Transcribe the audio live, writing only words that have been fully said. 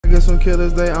get some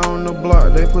killers, they on the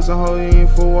block. They put some hoe in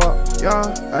for walk. Yeah,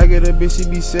 I get a bitch, she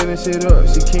be setting shit up.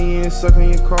 She king and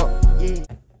sucking your cock. Yeah.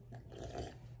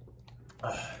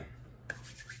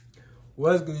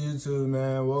 What's good, YouTube,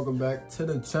 man? Welcome back to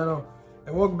the channel.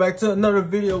 And welcome back to another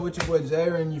video with your boy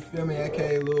jryn, you feel me?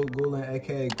 AKA Lil GOOLIN,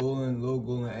 AKA GOOLIN, Lil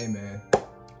GOOLIN. Hey, man.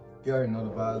 You already know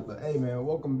the vibes, but hey, man,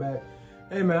 welcome back.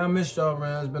 Hey, man, I missed y'all,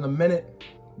 man. It's been a minute,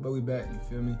 but we back, you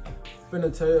feel me?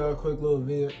 Finna tell y'all a quick little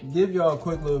video. Give y'all a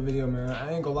quick little video, man.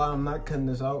 I ain't gonna lie, I'm not cutting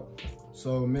this out.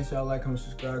 So make sure y'all like, comment,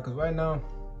 subscribe, because right now,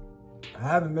 I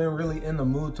haven't been really in the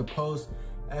mood to post,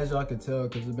 as y'all can tell,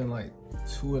 because it's been like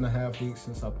 2.5 weeks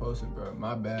since I posted, bro.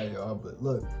 My bad, y'all, but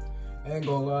look, I ain't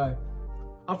gonna lie.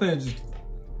 I'm finna just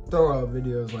throw out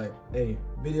videos like, hey,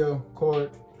 video,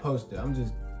 record, post it. I'm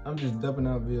just dumping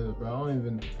out videos, bro.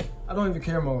 I don't even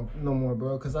care no more,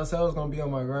 bro, because I said I was gonna be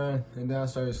on my grind, and then I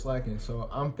started slacking. So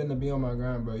I'm finna be on my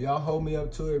grind, bro. Y'all hold me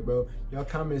up to it, bro. Y'all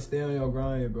comment, stay on your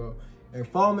grind, bro. And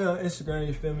follow me on Instagram,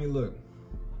 you feel me? Look,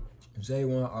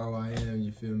 J1RYN,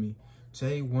 you feel me?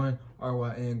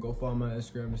 J1RYN, go follow my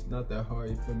Instagram. It's not that hard,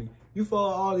 you feel me? You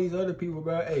follow all these other people,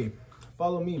 bro. Hey,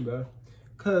 follow me, bro.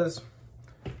 Cause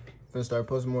I'm gonna start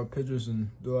posting more pictures and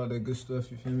do all that good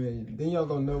stuff, you feel me? Then y'all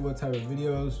gonna know what type of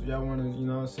videos y'all wanna, you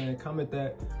know what I'm saying? Comment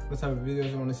that, what type of videos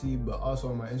you wanna see, but also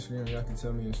on my Instagram, y'all can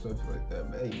tell me and stuff like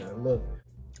that. But hey, man, look,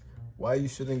 why you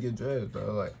shouldn't get dreads,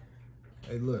 bro? Like,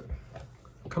 hey, look,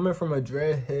 coming from a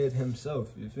dread head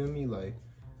himself, you feel me? Like,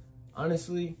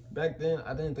 honestly, back then,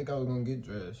 I didn't think I was gonna get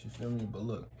dreads, you feel me? But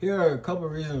look, here are a couple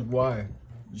reasons why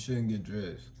you shouldn't get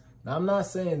dreads. Now, I'm not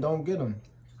saying don't get them,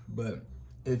 but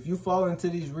if you fall into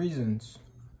these reasons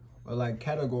or like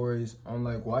categories on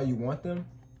like why you want them,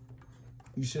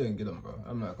 you shouldn't get them, bro.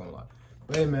 I'm not gonna lie.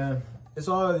 But hey, man, it's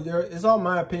all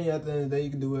my opinion. At the end of the day, you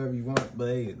can do whatever you want. But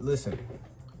hey, listen,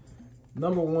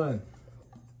 number one,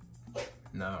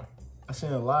 now I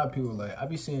seen a lot of people, like, I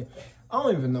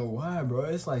don't even know why, bro.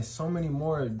 It's like so many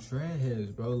more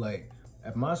dreadheads, bro. Like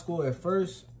at my school, at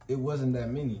first, it wasn't that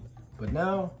many. But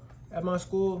now at my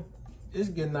school, it's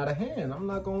getting out of hand. I'm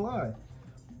not gonna lie.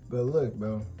 But look,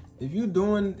 bro, if you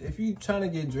trying to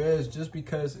get dreads just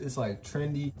because it's like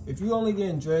trendy, if you only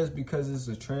getting dreads because it's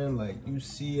a trend, like you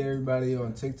see everybody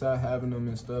on TikTok having them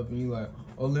and stuff, and you like,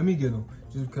 oh, let me get them,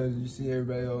 just because you see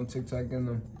everybody on TikTok getting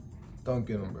them, don't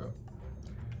get them, bro.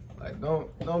 Like,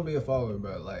 don't be a follower,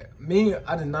 bro. Like me,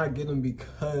 I did not get them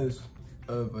because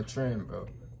of a trend, bro.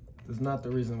 That's not the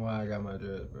reason why I got my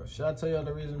dreads, bro. Should I tell y'all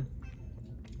the reason?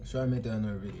 Should I make that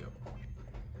another video?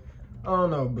 I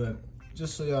don't know, but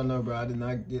just so y'all know, bro, I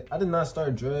did not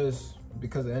start dreads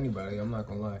because of anybody. I'm not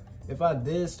gonna lie. If I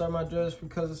did start my dreads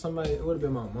because of somebody, it would have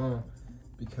been my mom.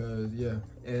 Because yeah,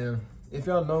 and if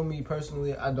y'all know me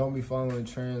personally, I don't be following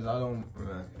trends.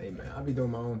 Hey man, I be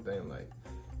doing my own thing, like,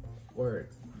 word.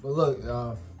 But look,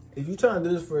 y'all, if you trying to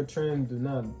do this for a trend, do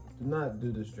not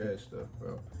do this dread stuff,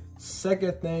 bro.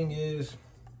 Second thing is,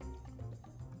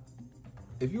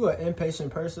 if you an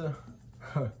impatient person,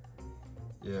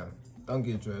 yeah, don't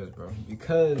get dreads, bro,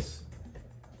 because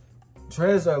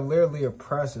dreads are literally a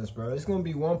process, bro. It's gonna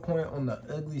be one point on the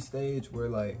ugly stage where,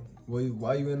 like,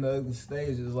 while you in the ugly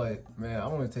stage, it's like, man, I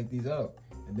want to take these out,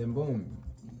 and then boom,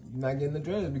 you're not getting the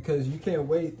dreads because you can't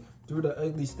wait through the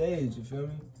ugly stage. You feel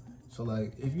me? So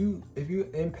like, if you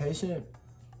impatient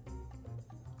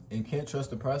and can't trust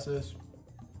the process,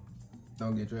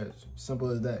 don't get dreads. Simple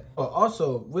as that. But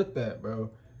also with that,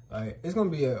 bro, like, it's gonna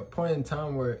be a point in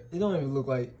time where it don't even look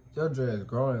like your dreads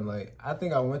growing. Like, I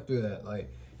think I went through that. Like,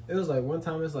 it was like one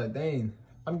time, it's like, dang,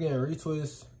 I'm getting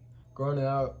retwists, growing it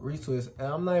out, retwists,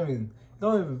 and it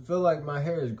don't even feel like my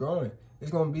hair is growing. It's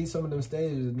gonna be some of them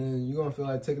stages, and then you're gonna feel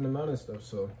like taking them out and stuff.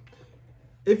 So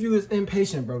if you is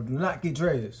impatient, bro, do not get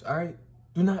dreads, all right?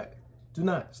 Do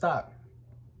not, stop.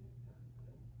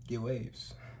 Get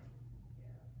waves.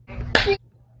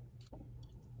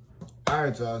 All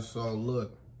right, y'all, so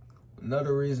look,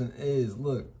 another reason is,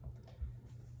 look,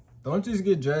 don't just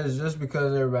get dreads just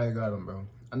because everybody got them, bro.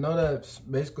 I know that's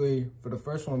basically for the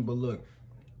first one, but look,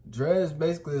 dreads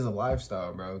basically is a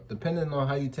lifestyle, bro. Depending on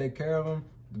how you take care of them,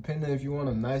 depending if you want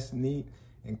them nice, neat,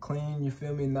 and clean, you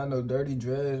feel me? Not no dirty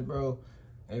dreads, bro.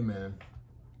 Hey, man,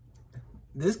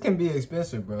 this can be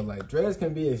expensive, bro. Like, dreads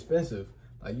can be expensive.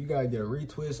 Like, you gotta get a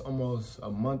retwist almost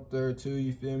a month or two,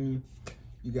 you feel me?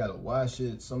 You gotta wash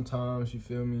it sometimes, you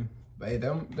feel me? But hey,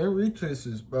 them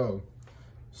retwists, bro,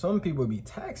 some people be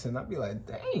taxing. I'd be like,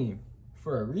 dang,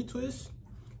 for a retwist?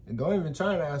 And don't even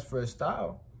try and ask for a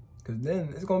style, because then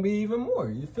it's going to be even more.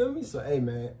 You feel me? So, hey,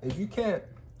 man, if you can't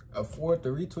afford the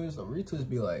retwist, a retwist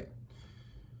be like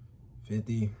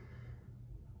 50,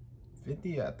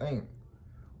 I think,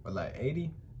 or like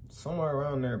 80. somewhere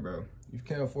around there, bro. If you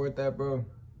can't afford that, bro,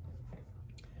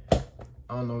 I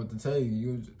don't know what to tell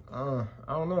you. I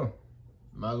don't know.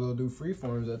 Might as well do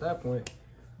freeforms at that point.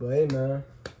 But hey, man,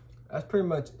 that's pretty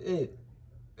much it.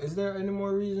 Is there any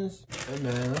more reasons? Hey,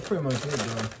 man, that's pretty much it,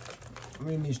 bro. I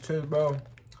mean, these chips, bro.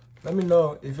 Let me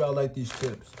know if y'all like these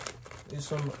chips. I used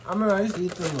to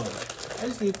eat them. I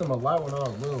used to eat them a lot when I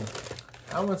was little.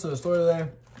 I went to the store today.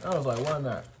 I was like, why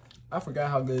not? I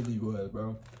forgot how good these was,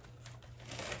 bro.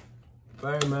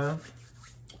 But hey, man,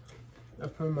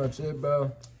 that's pretty much it,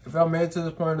 bro. If y'all made it to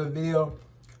this point of the video,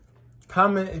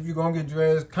 comment if you're gonna get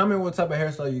dreads. Comment what type of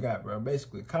hairstyle you got, bro.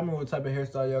 Basically, comment what type of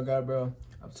hairstyle y'all got, bro.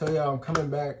 I'll tell y'all I'm coming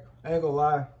back. I ain't gonna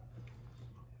lie.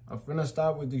 I'm finna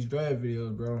stop with these dread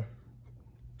videos, bro.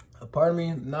 A part of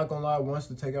me, not gonna lie, wants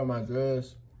to take out my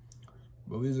dreads.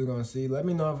 But we just gonna see. Let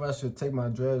me know if I should take my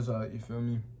dreads out, you feel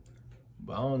me?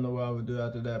 But I don't know what I would do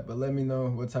after that. But let me know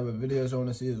what type of videos you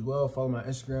wanna see as well. Follow my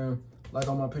Instagram, like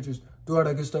all my pictures, do all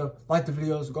that good stuff. Like the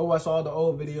videos, go watch all the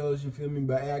old videos, you feel me?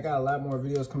 But hey, I got a lot more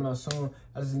videos coming out soon.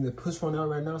 I just need to push one out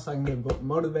right now so I can get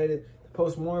motivated to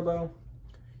post more, bro.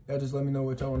 Y'all just let me know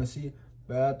what y'all wanna see.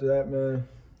 But after that, man,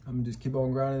 I'm gonna just keep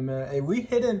on grinding, man. Hey, we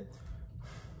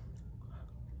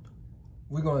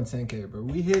going 10K, bro.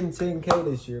 We hitting 10K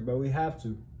this year, but we have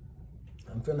to.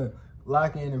 I'm finna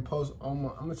lock in and post I'm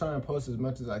gonna try and post as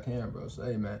much as I can, bro. So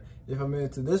hey, man, if I'm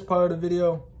into this part of the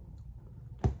video,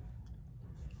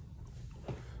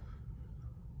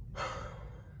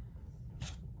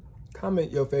 comment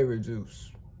your favorite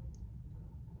juice.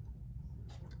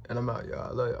 And I'm out, y'all.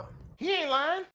 I love y'all. He ain't lying.